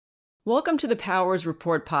Welcome to the Powers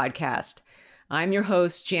Report podcast. I'm your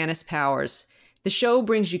host, Janice Powers. The show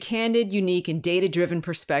brings you candid, unique, and data-driven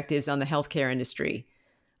perspectives on the healthcare industry.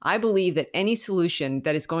 I believe that any solution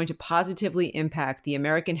that is going to positively impact the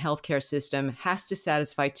American healthcare system has to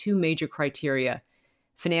satisfy two major criteria: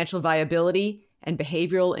 financial viability and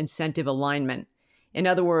behavioral incentive alignment. In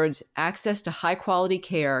other words, access to high-quality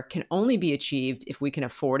care can only be achieved if we can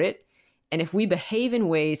afford it and if we behave in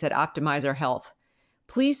ways that optimize our health.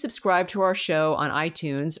 Please subscribe to our show on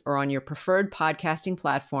iTunes or on your preferred podcasting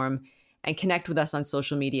platform and connect with us on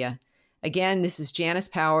social media. Again, this is Janice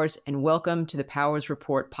Powers, and welcome to the Powers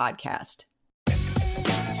Report podcast.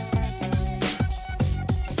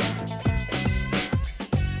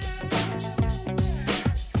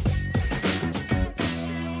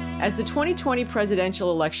 As the 2020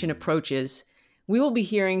 presidential election approaches, we will be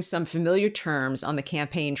hearing some familiar terms on the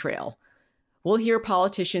campaign trail. We'll hear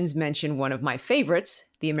politicians mention one of my favorites,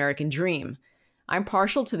 the American dream. I'm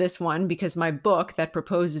partial to this one because my book that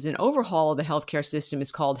proposes an overhaul of the healthcare system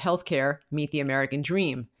is called Healthcare: Meet the American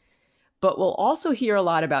Dream. But we'll also hear a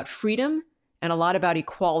lot about freedom and a lot about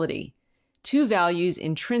equality, two values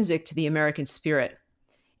intrinsic to the American spirit.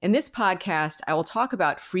 In this podcast, I will talk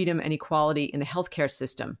about freedom and equality in the healthcare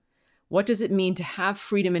system. What does it mean to have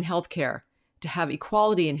freedom in healthcare, to have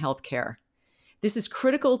equality in healthcare? This is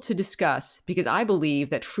critical to discuss because I believe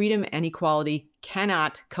that freedom and equality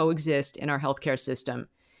cannot coexist in our healthcare system.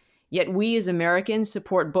 Yet we as Americans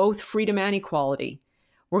support both freedom and equality.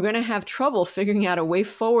 We're going to have trouble figuring out a way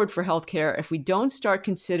forward for healthcare if we don't start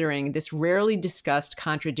considering this rarely discussed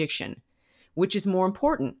contradiction. Which is more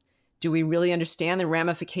important? Do we really understand the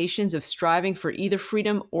ramifications of striving for either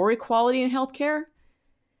freedom or equality in healthcare?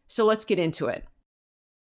 So let's get into it.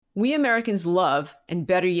 We Americans love, and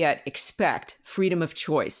better yet, expect freedom of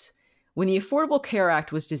choice. When the Affordable Care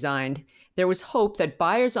Act was designed, there was hope that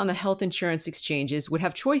buyers on the health insurance exchanges would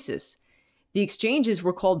have choices. The exchanges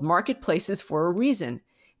were called marketplaces for a reason.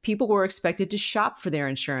 People were expected to shop for their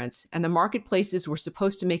insurance, and the marketplaces were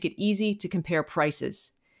supposed to make it easy to compare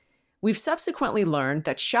prices. We've subsequently learned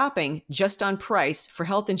that shopping just on price for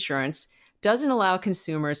health insurance doesn't allow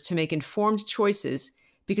consumers to make informed choices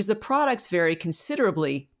because the products vary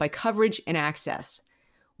considerably by coverage and access.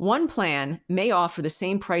 One plan may offer the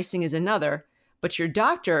same pricing as another, but your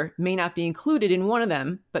doctor may not be included in one of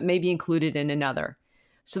them, but may be included in another.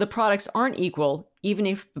 So the products aren't equal, even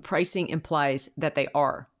if the pricing implies that they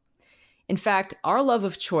are. In fact, our love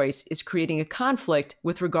of choice is creating a conflict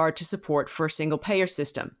with regard to support for a single-payer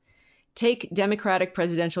system. Take Democratic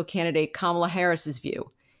presidential candidate Kamala Harris's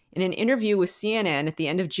view. In an interview with CNN at the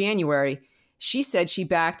end of January, she said she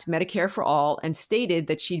backed Medicare for all and stated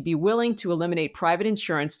that she'd be willing to eliminate private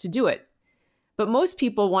insurance to do it. But most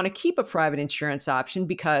people want to keep a private insurance option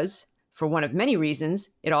because, for one of many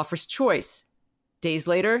reasons, it offers choice. Days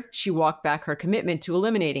later, she walked back her commitment to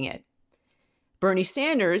eliminating it. Bernie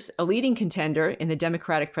Sanders, a leading contender in the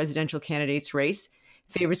Democratic presidential candidate's race,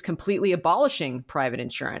 favors completely abolishing private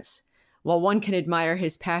insurance. While one can admire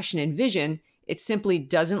his passion and vision, it simply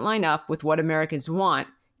doesn't line up with what Americans want,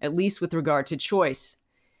 at least with regard to choice.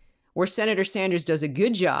 Where Senator Sanders does a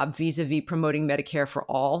good job vis-a-vis promoting Medicare for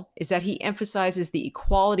all is that he emphasizes the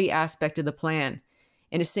equality aspect of the plan.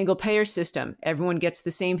 In a single-payer system, everyone gets the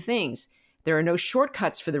same things. There are no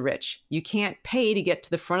shortcuts for the rich. You can't pay to get to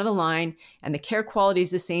the front of the line, and the care quality is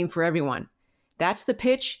the same for everyone. That's the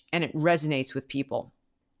pitch, and it resonates with people.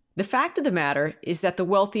 The fact of the matter is that the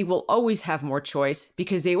wealthy will always have more choice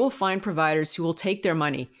because they will find providers who will take their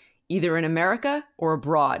money, either in America or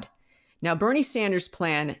abroad. Now, Bernie Sanders'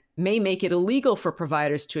 plan may make it illegal for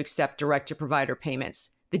providers to accept direct-to-provider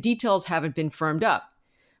payments. The details haven't been firmed up.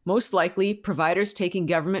 Most likely, providers taking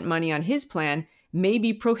government money on his plan may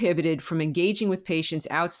be prohibited from engaging with patients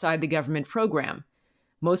outside the government program.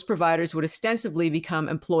 Most providers would ostensibly become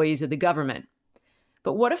employees of the government.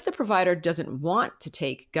 But what if the provider doesn't want to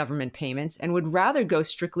take government payments and would rather go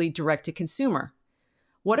strictly direct-to-consumer?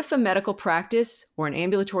 What if a medical practice or an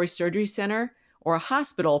ambulatory surgery center or a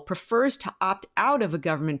hospital prefers to opt out of a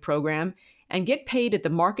government program and get paid at the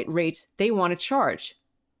market rates they want to charge?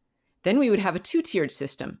 Then we would have a two-tiered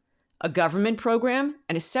system, a government program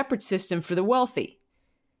and a separate system for the wealthy.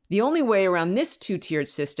 The only way around this two-tiered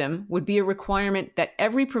system would be a requirement that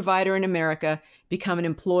every provider in America become an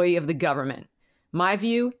employee of the government. My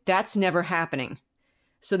view, that's never happening.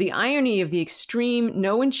 So the irony of the extreme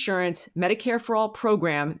no insurance Medicare for all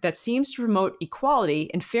program that seems to promote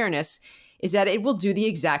equality and fairness is that it will do the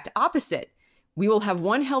exact opposite. We will have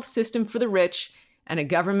one health system for the rich and a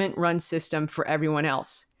government-run system for everyone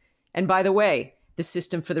else. And by the way, the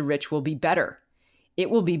system for the rich will be better. It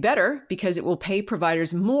will be better because it will pay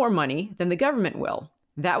providers more money than the government will.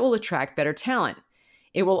 That will attract better talent.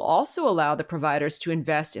 It will also allow the providers to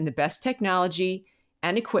invest in the best technology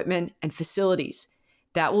and equipment and facilities.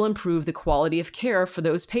 That will improve the quality of care for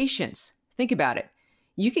those patients. Think about it.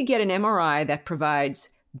 You could get an MRI that provides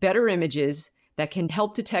better images that can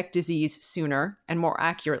help detect disease sooner and more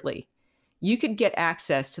accurately. You could get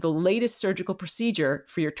access to the latest surgical procedure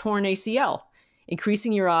for your torn ACL,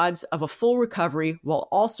 increasing your odds of a full recovery while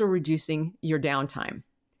also reducing your downtime.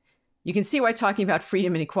 You can see why talking about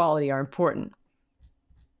freedom and equality are important.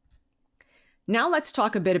 Now let's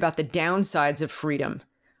talk a bit about the downsides of freedom.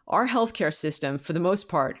 Our healthcare system, for the most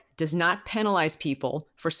part, does not penalize people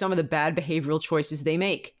for some of the bad behavioral choices they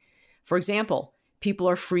make. For example, people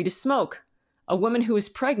are free to smoke. A woman who is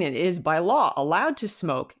pregnant is, by law, allowed to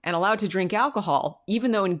smoke and allowed to drink alcohol,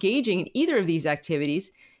 even though engaging in either of these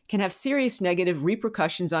activities can have serious negative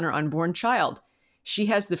repercussions on her unborn child. She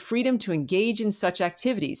has the freedom to engage in such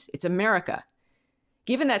activities. It's America.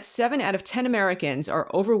 Given that 7 out of 10 Americans are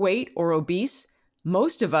overweight or obese,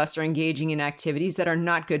 most of us are engaging in activities that are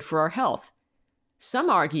not good for our health. Some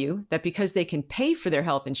argue that because they can pay for their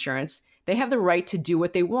health insurance, they have the right to do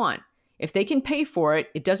what they want. If they can pay for it,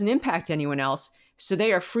 it doesn't impact anyone else, so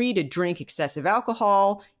they are free to drink excessive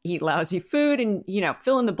alcohol, eat lousy food, and,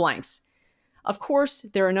 fill in the blanks. Of course,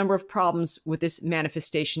 there are a number of problems with this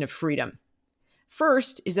manifestation of freedom.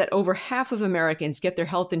 First is that over half of Americans get their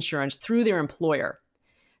health insurance through their employer.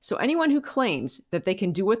 So anyone who claims that they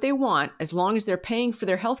can do what they want as long as they're paying for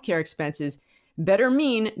their healthcare expenses better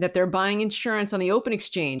mean that they're buying insurance on the open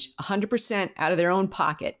exchange 100% out of their own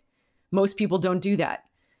pocket. Most people don't do that.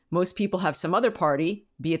 Most people have some other party,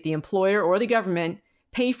 be it the employer or the government,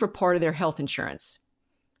 pay for part of their health insurance.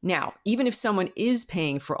 Now, even if someone is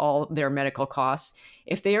paying for all their medical costs,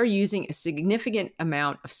 if they are using a significant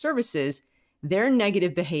amount of services, their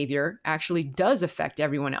negative behavior actually does affect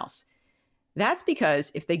everyone else. That's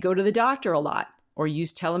because if they go to the doctor a lot, or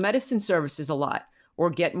use telemedicine services a lot, or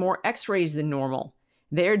get more x-rays than normal,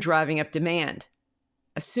 they're driving up demand.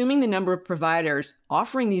 Assuming the number of providers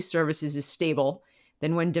offering these services is stable,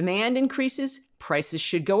 then when demand increases, prices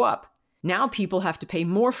should go up. Now people have to pay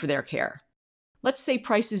more for their care. Let's say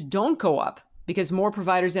prices don't go up because more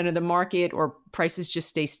providers enter the market or prices just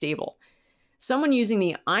stay stable. Someone using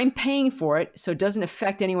the "I'm paying for it so it doesn't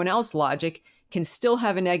affect anyone else" logic can still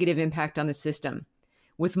have a negative impact on the system.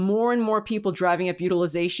 With more and more people driving up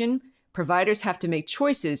utilization, providers have to make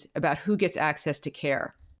choices about who gets access to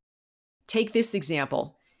care. Take this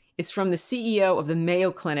example. It's from the CEO of the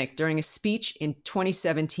Mayo Clinic during a speech in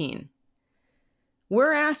 2017.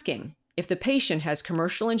 We're asking if the patient has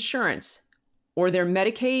commercial insurance or they're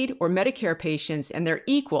Medicaid or Medicare patients and they're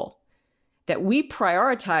equal, that we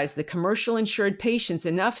prioritize the commercial insured patients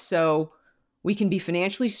enough so we can be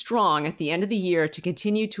financially strong at the end of the year to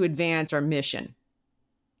continue to advance our mission.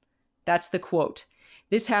 That's the quote.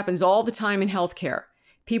 This happens all the time in healthcare.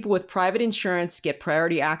 People with private insurance get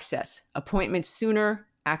priority access, appointments sooner,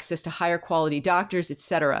 access to higher quality doctors,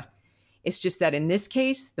 etc. It's just that in this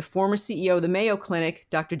case, the former CEO of the Mayo Clinic,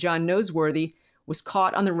 Dr. John Noseworthy, was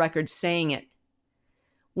caught on the record saying it.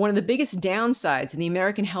 One of the biggest downsides in the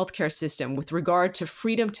American healthcare system with regard to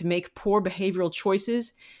freedom to make poor behavioral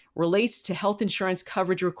choices relates to health insurance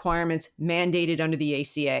coverage requirements mandated under the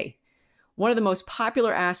ACA. One of the most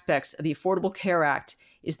popular aspects of the Affordable Care Act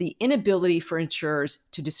is the inability for insurers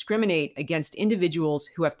to discriminate against individuals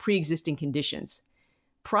who have pre-existing conditions.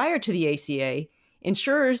 Prior to the ACA,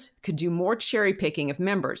 insurers could do more cherry picking of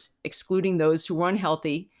members, excluding those who were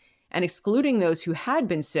unhealthy and excluding those who had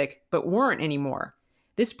been sick but weren't anymore.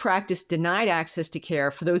 This practice denied access to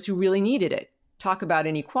care for those who really needed it. Talk about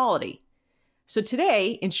inequality. So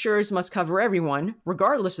today, insurers must cover everyone,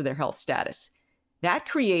 regardless of their health status. That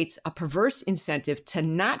creates a perverse incentive to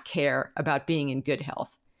not care about being in good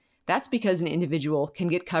health. That's because an individual can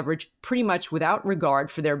get coverage pretty much without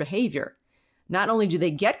regard for their behavior. Not only do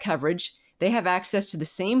they get coverage, they have access to the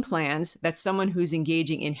same plans that someone who's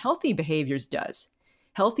engaging in healthy behaviors does.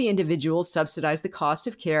 Healthy individuals subsidize the cost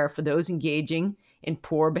of care for those engaging in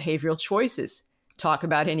poor behavioral choices. Talk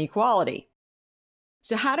about inequality.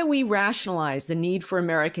 So how do we rationalize the need for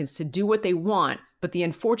Americans to do what they want, but the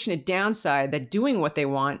unfortunate downside that doing what they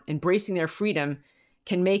want, embracing their freedom,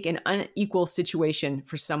 can make an unequal situation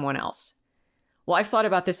for someone else? Well, I've thought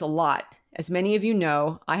about this a lot. As many of you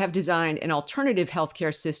know, I have designed an alternative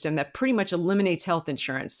healthcare system that pretty much eliminates health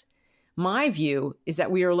insurance. My view is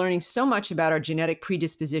that we are learning so much about our genetic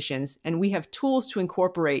predispositions, and we have tools to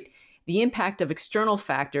incorporate the impact of external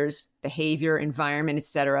factors, behavior, environment,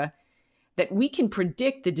 etc., that we can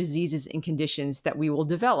predict the diseases and conditions that we will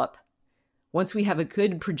develop. Once we have a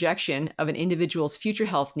good projection of an individual's future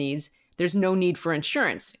health needs, there's no need for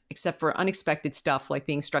insurance, except for unexpected stuff like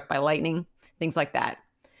being struck by lightning, things like that.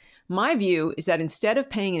 My view is that instead of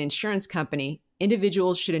paying an insurance company,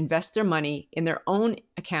 individuals should invest their money in their own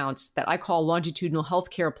accounts that I call longitudinal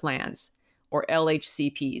healthcare plans, or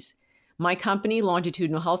LHCPs. My company,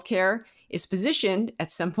 Longitudinal Healthcare, is positioned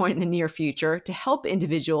at some point in the near future to help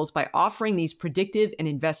individuals by offering these predictive and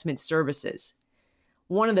investment services.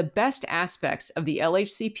 One of the best aspects of the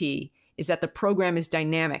LHCP is that the program is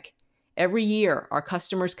dynamic. Every year, our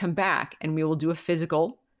customers come back and we will do a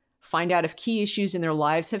physical, find out if key issues in their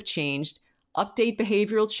lives have changed, update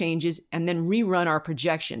behavioral changes, and then rerun our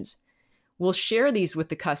projections. We'll share these with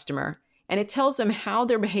the customer, and it tells them how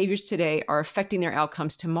their behaviors today are affecting their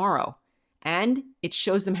outcomes tomorrow. And it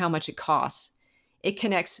shows them how much it costs. It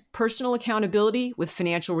connects personal accountability with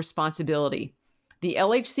financial responsibility. The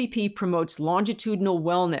LHCP promotes longitudinal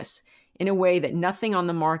wellness in a way that nothing on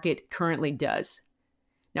the market currently does.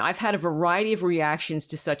 Now, I've had a variety of reactions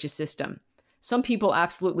to such a system. Some people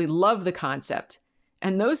absolutely love the concept,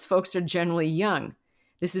 and those folks are generally young.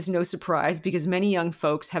 This is no surprise because many young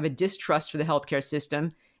folks have a distrust for the healthcare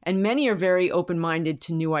system, and many are very open-minded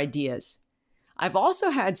to new ideas. I've also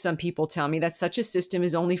had some people tell me that such a system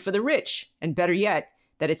is only for the rich, and better yet,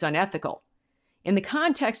 that it's unethical. In the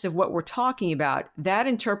context of what we're talking about, that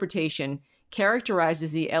interpretation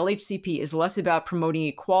characterizes the LHCP as less about promoting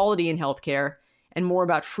equality in healthcare and more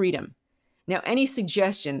about freedom. Now, any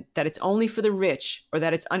suggestion that it's only for the rich or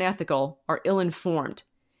that it's unethical are ill-informed.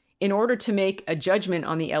 In order to make a judgment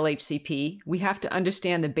on the LHCP, we have to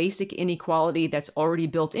understand the basic inequality that's already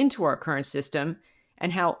built into our current system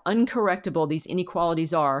and how uncorrectable these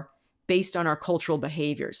inequalities are based on our cultural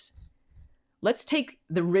behaviors. Let's take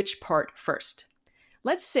the rich part first.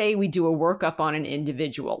 Let's say we do a workup on an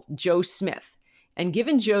individual, Joe Smith, and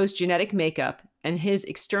given Joe's genetic makeup and his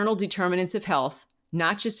external determinants of health,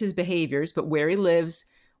 not just his behaviors, but where he lives,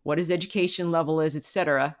 what his education level is,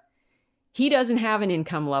 etc., he doesn't have an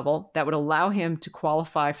income level that would allow him to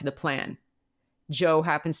qualify for the plan. Joe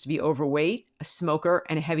happens to be overweight, a smoker,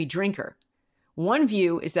 and a heavy drinker. One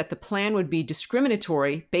view is that the plan would be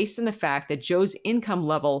discriminatory based on the fact that Joe's income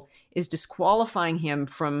level is disqualifying him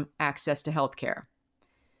from access to healthcare.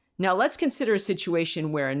 Now let's consider a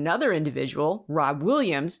situation where another individual, Rob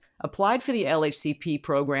Williams, applied for the LHCP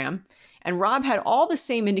program, and Rob had all the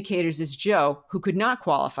same indicators as Joe, who could not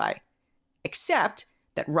qualify, except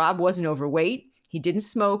that Rob wasn't overweight, he didn't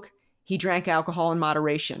smoke, he drank alcohol in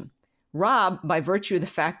moderation. Rob, by virtue of the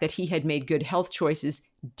fact that he had made good health choices,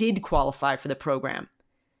 did qualify for the program.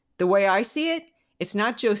 The way I see it, it's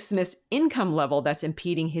not Joe Smith's income level that's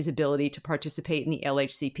impeding his ability to participate in the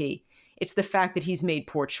LHCP. It's the fact that he's made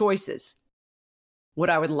poor choices.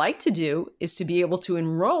 What I would like to do is to be able to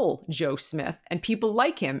enroll Joe Smith and people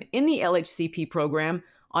like him in the LHCP program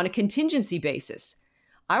on a contingency basis.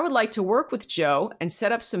 I would like to work with Joe and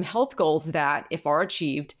set up some health goals that, if are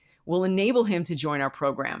achieved, will enable him to join our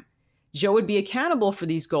program. Joe would be accountable for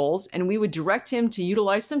these goals, and we would direct him to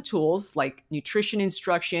utilize some tools like nutrition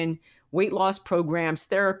instruction, weight loss programs,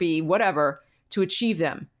 therapy, whatever, to achieve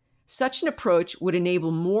them. Such an approach would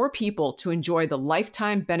enable more people to enjoy the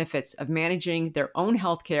lifetime benefits of managing their own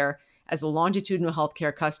healthcare as a longitudinal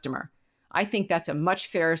healthcare customer. I think that's a much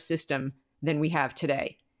fairer system than we have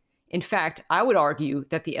today. In fact, I would argue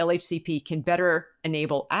that the LHCP can better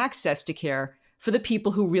enable access to care for the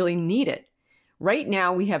people who really need it. Right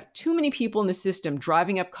now, we have too many people in the system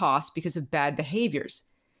driving up costs because of bad behaviors,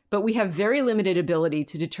 but we have very limited ability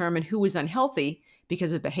to determine who is unhealthy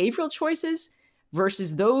because of behavioral choices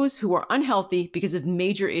versus those who are unhealthy because of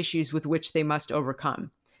major issues with which they must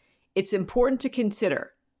overcome. It's important to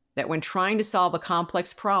consider that when trying to solve a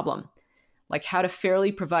complex problem, like how to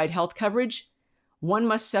fairly provide health coverage, one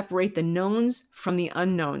must separate the knowns from the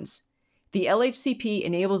unknowns. The LHCP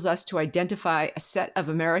enables us to identify a set of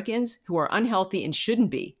Americans who are unhealthy and shouldn't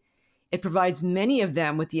be. It provides many of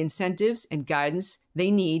them with the incentives and guidance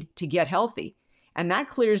they need to get healthy. And that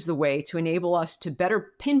clears the way to enable us to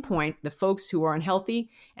better pinpoint the folks who are unhealthy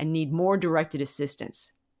and need more directed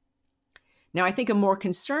assistance. Now, I think a more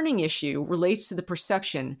concerning issue relates to the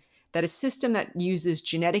perception that a system that uses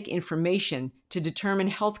genetic information to determine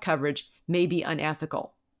health coverage may be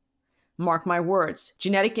unethical. Mark my words,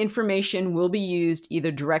 genetic information will be used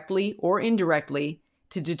either directly or indirectly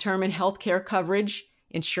to determine healthcare coverage,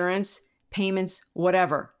 insurance, payments,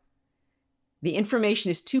 whatever. The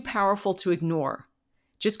information is too powerful to ignore.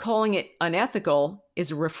 Just calling it unethical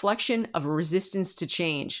is a reflection of a resistance to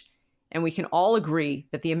change, and we can all agree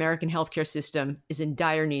that the American healthcare system is in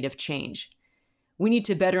dire need of change. We need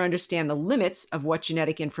to better understand the limits of what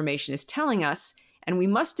genetic information is telling us, and we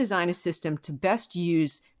must design a system to best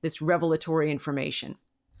use this revelatory information.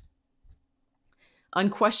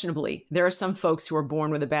 Unquestionably, there are some folks who are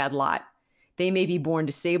born with a bad lot. They may be born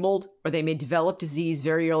disabled, or they may develop disease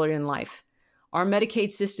very early in life. Our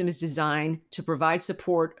Medicaid system is designed to provide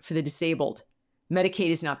support for the disabled.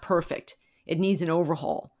 Medicaid is not perfect. It needs an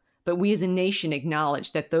overhaul. But we as a nation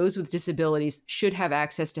acknowledge that those with disabilities should have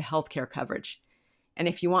access to healthcare coverage. And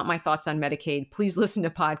if you want my thoughts on Medicaid, please listen to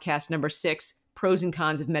podcast number 6, Pros and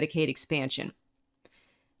Cons of Medicaid Expansion.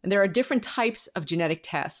 And there are different types of genetic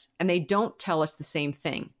tests, and they don't tell us the same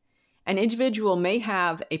thing. An individual may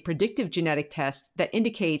have a predictive genetic test that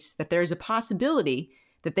indicates that there is a possibility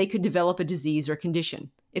that they could develop a disease or condition.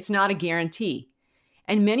 It's not a guarantee.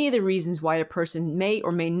 And many of the reasons why a person may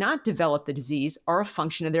or may not develop the disease are a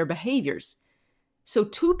function of their behaviors. So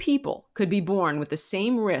 2 people could be born with the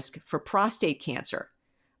same risk for prostate cancer,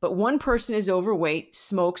 but one person is overweight,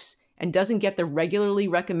 smokes, and doesn't get the regularly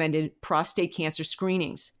recommended prostate cancer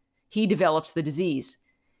screenings. He develops the disease.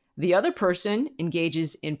 The other person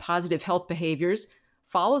engages in positive health behaviors,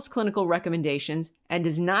 follows clinical recommendations, and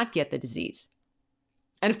does not get the disease.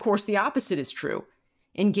 And of course, the opposite is true.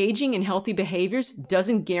 Engaging in healthy behaviors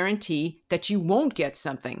doesn't guarantee that you won't get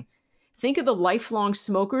something. Think of the lifelong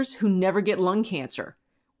smokers who never get lung cancer,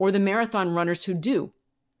 or the marathon runners who do.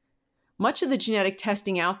 Much of the genetic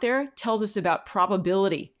testing out there tells us about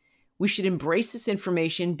probability. We should embrace this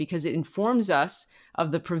information because it informs us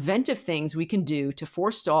of the preventive things we can do to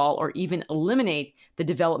forestall or even eliminate the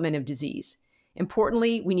development of disease.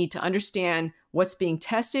 Importantly, we need to understand what's being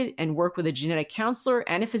tested and work with a genetic counselor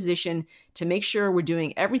and a physician to make sure we're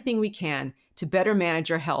doing everything we can to better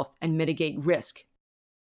manage our health and mitigate risk.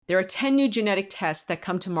 There are 10 new genetic tests that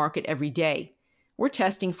come to market every day. We're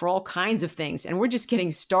testing for all kinds of things, and we're just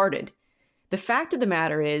getting started. The fact of the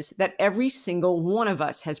matter is that every single one of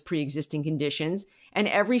us has pre-existing conditions, and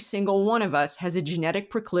every single one of us has a genetic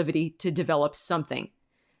proclivity to develop something.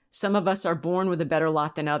 Some of us are born with a better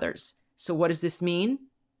lot than others. So what does this mean?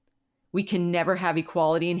 We can never have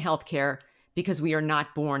equality in healthcare because we are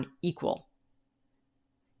not born equal.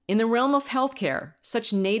 In the realm of healthcare,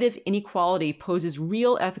 such native inequality poses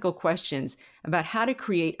real ethical questions about how to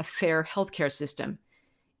create a fair healthcare system.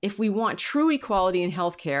 If we want true equality in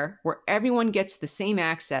healthcare, where everyone gets the same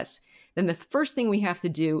access, then the first thing we have to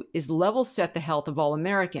do is level set the health of all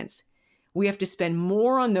Americans. We have to spend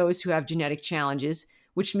more on those who have genetic challenges,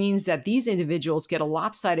 which means that these individuals get a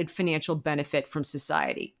lopsided financial benefit from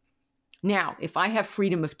society. Now, if I have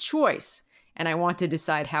freedom of choice and I want to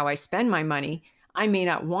decide how I spend my money, I may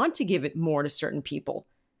not want to give it more to certain people.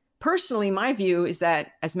 Personally, my view is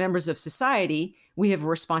that as members of society, we have a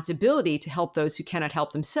responsibility to help those who cannot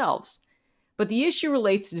help themselves. But the issue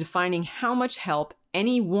relates to defining how much help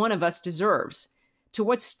any one of us deserves. To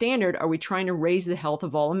what standard are we trying to raise the health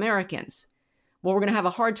of all Americans? Well, we're going to have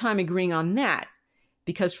a hard time agreeing on that,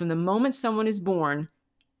 because from the moment someone is born,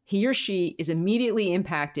 he or she is immediately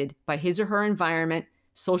impacted by his or her environment,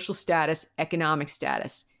 social status, economic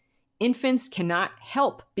status. Infants cannot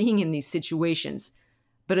help being in these situations,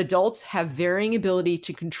 but adults have varying ability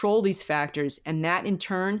to control these factors, and that in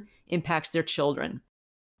turn impacts their children.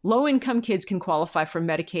 Low-income kids can qualify for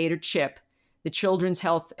Medicaid or CHIP, the Children's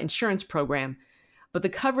Health Insurance Program, but the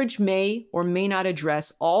coverage may or may not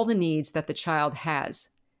address all the needs that the child has.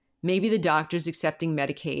 Maybe the doctors accepting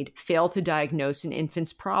Medicaid fail to diagnose an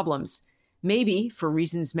infant's problems. Maybe, for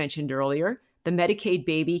reasons mentioned earlier, the Medicaid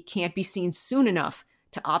baby can't be seen soon enough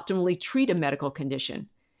to optimally treat a medical condition.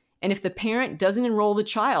 And if the parent doesn't enroll the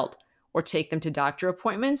child, or take them to doctor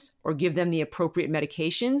appointments, or give them the appropriate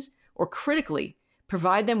medications, or critically,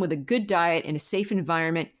 provide them with a good diet and a safe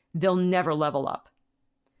environment, they'll never level up.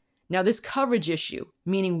 Now, this coverage issue,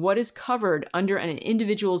 meaning what is covered under an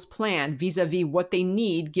individual's plan vis-a-vis what they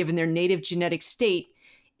need given their native genetic state,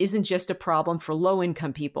 isn't just a problem for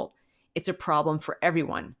low-income people. It's a problem for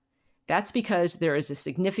everyone. That's because there is a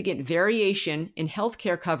significant variation in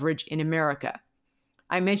healthcare coverage in America.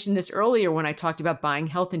 I mentioned this earlier when I talked about buying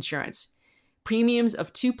health insurance. Premiums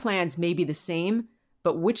of 2 plans may be the same,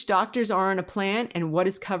 but which doctors are on a plan and what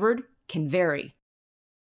is covered can vary.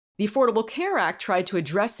 The Affordable Care Act tried to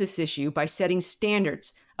address this issue by setting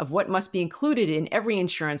standards of what must be included in every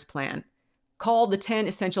insurance plan, called the 10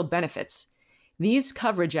 essential benefits. These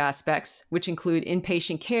coverage aspects, which include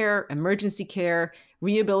inpatient care, emergency care,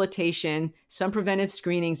 rehabilitation, some preventive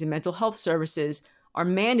screenings, and mental health services, are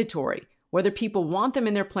mandatory, whether people want them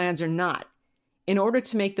in their plans or not. In order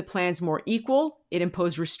to make the plans more equal, it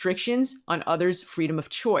imposed restrictions on others' freedom of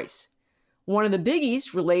choice. One of the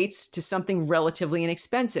biggies relates to something relatively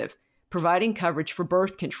inexpensive, providing coverage for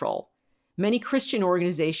birth control. Many Christian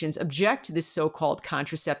organizations object to this so-called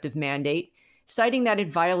contraceptive mandate, citing that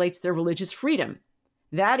it violates their religious freedom.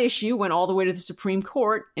 That issue went all the way to the Supreme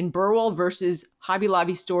Court in Burwell versus Hobby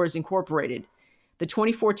Lobby Stores Incorporated. The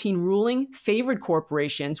 2014 ruling favored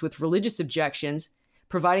corporations with religious objections,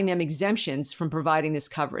 providing them exemptions from providing this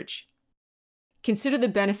coverage. Consider the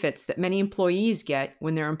benefits that many employees get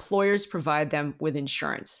when their employers provide them with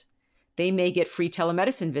insurance. They may get free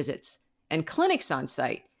telemedicine visits and clinics on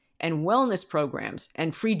site and wellness programs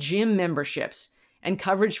and free gym memberships and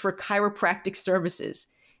coverage for chiropractic services.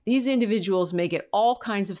 These individuals may get all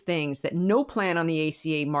kinds of things that no plan on the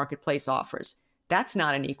ACA marketplace offers. That's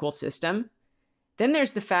not an equal system. Then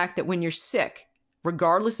there's the fact that when you're sick,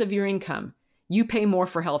 regardless of your income, you pay more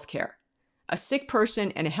for healthcare. A sick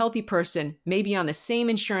person and a healthy person may be on the same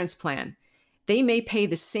insurance plan. They may pay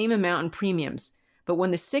the same amount in premiums, but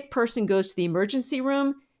when the sick person goes to the emergency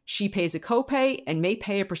room, she pays a copay and may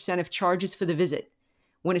pay a % of charges for the visit.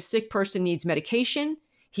 When a sick person needs medication,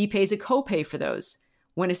 he pays a copay for those.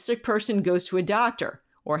 When a sick person goes to a doctor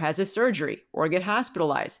or has a surgery or get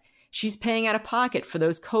hospitalized, she's paying out of pocket for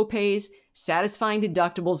those copays, satisfying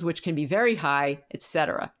deductibles, which can be very high,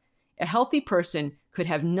 etc. A healthy person could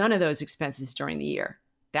have none of those expenses during the year.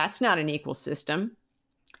 That's not an equal system.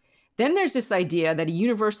 Then there's this idea that a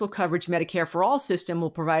universal coverage Medicare for all system will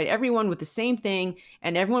provide everyone with the same thing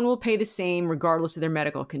and everyone will pay the same regardless of their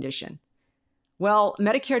medical condition. Well,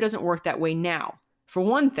 Medicare doesn't work that way now. For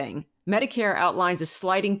one thing, Medicare outlines a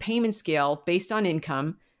sliding payment scale based on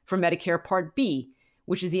income for Medicare Part B,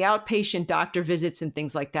 which is the outpatient doctor visits and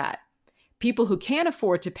things like that. People who can't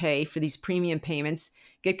afford to pay for these premium payments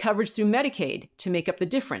get coverage through Medicaid to make up the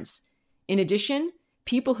difference. In addition,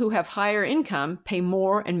 people who have higher income pay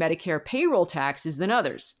more in Medicare payroll taxes than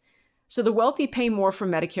others. So the wealthy pay more for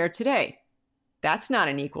Medicare today. That's not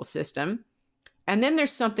an equal system. And then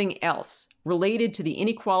there's something else related to the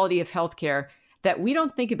inequality of healthcare that we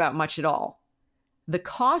don't think about much at all. The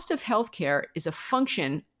cost of healthcare is a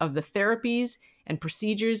function of the therapies and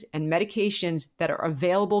procedures and medications that are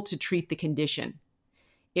available to treat the condition.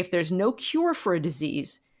 If there's no cure for a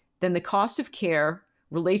disease, then the cost of care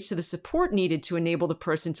relates to the support needed to enable the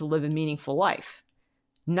person to live a meaningful life,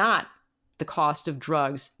 not the cost of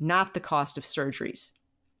drugs, not the cost of surgeries.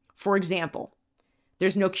 For example,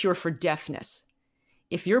 there's no cure for deafness.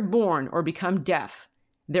 If you're born or become deaf,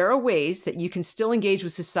 there are ways that you can still engage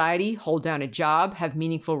with society, hold down a job, have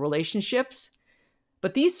meaningful relationships,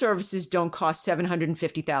 but these services don't cost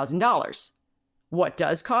 $750,000. What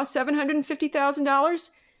does cost $750,000?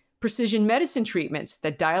 Precision medicine treatments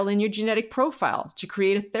that dial in your genetic profile to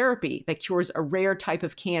create a therapy that cures a rare type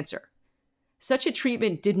of cancer. Such a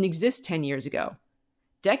treatment didn't exist 10 years ago.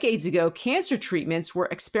 Decades ago, cancer treatments were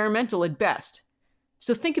experimental at best.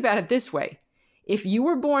 So think about it this way. If you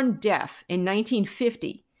were born deaf in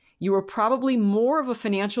 1950, you were probably more of a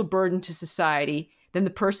financial burden to society than the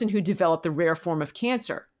person who developed the rare form of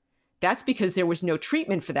cancer. That's because there was no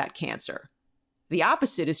treatment for that cancer. The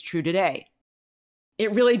opposite is true today.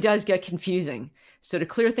 It really does get confusing. So to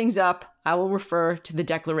clear things up, I will refer to the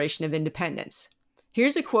Declaration of Independence.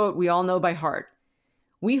 Here's a quote we all know by heart.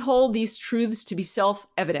 "We hold these truths to be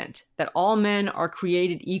self-evident, that all men are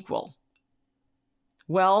created equal."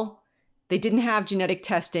 Well, they didn't have genetic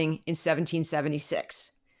testing in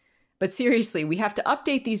 1776. But seriously, we have to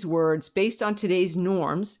update these words based on today's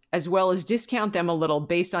norms, as well as discount them a little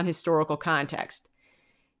based on historical context.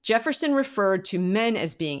 Jefferson referred to men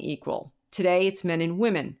as being equal. Today, it's men and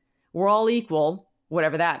women. We're all equal,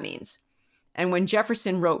 whatever that means. And when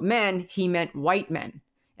Jefferson wrote men, he meant white men,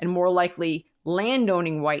 and more likely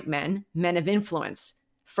landowning white men, men of influence.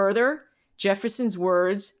 Further, Jefferson's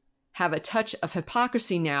words have a touch of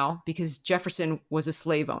hypocrisy now because Jefferson was a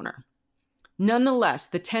slave owner. Nonetheless,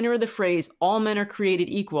 the tenor of the phrase, "all men are created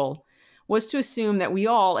equal," was to assume that we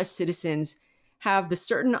all, as citizens, have the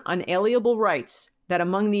certain unalienable rights, that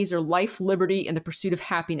among these are life, liberty, and the pursuit of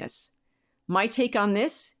happiness. My take on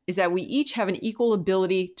this is that we each have an equal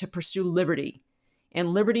ability to pursue liberty,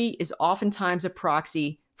 and liberty is oftentimes a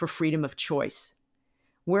proxy for freedom of choice.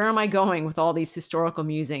 Where am I going with all these historical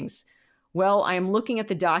musings? Well, I am looking at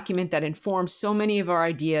the document that informs so many of our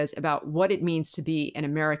ideas about what it means to be an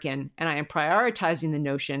American, and I am prioritizing the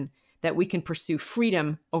notion that we can pursue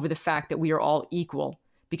freedom over the fact that we are all equal,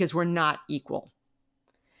 because we're not equal.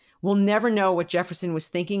 We'll never know what Jefferson was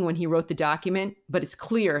thinking when he wrote the document, but it's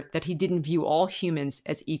clear that he didn't view all humans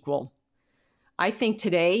as equal. I think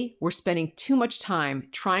today we're spending too much time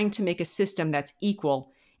trying to make a system that's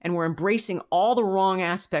equal, and we're embracing all the wrong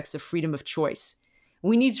aspects of freedom of choice.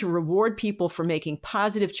 We need to reward people for making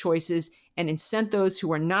positive choices and incent those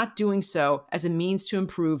who are not doing so as a means to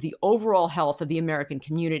improve the overall health of the American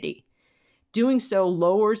community. Doing so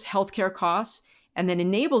lowers healthcare costs and then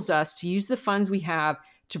enables us to use the funds we have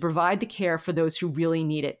to provide the care for those who really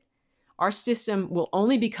need it. Our system will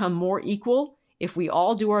only become more equal if we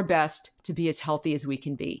all do our best to be as healthy as we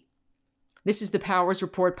can be. This is the Powers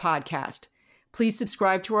Report podcast. Please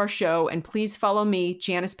subscribe to our show and please follow me,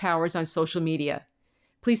 Janice Powers, on social media.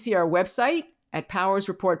 Please see our website at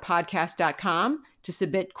powersreportpodcast.com to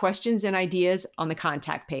submit questions and ideas on the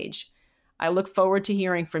contact page. I look forward to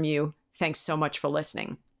hearing from you. Thanks so much for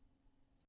listening.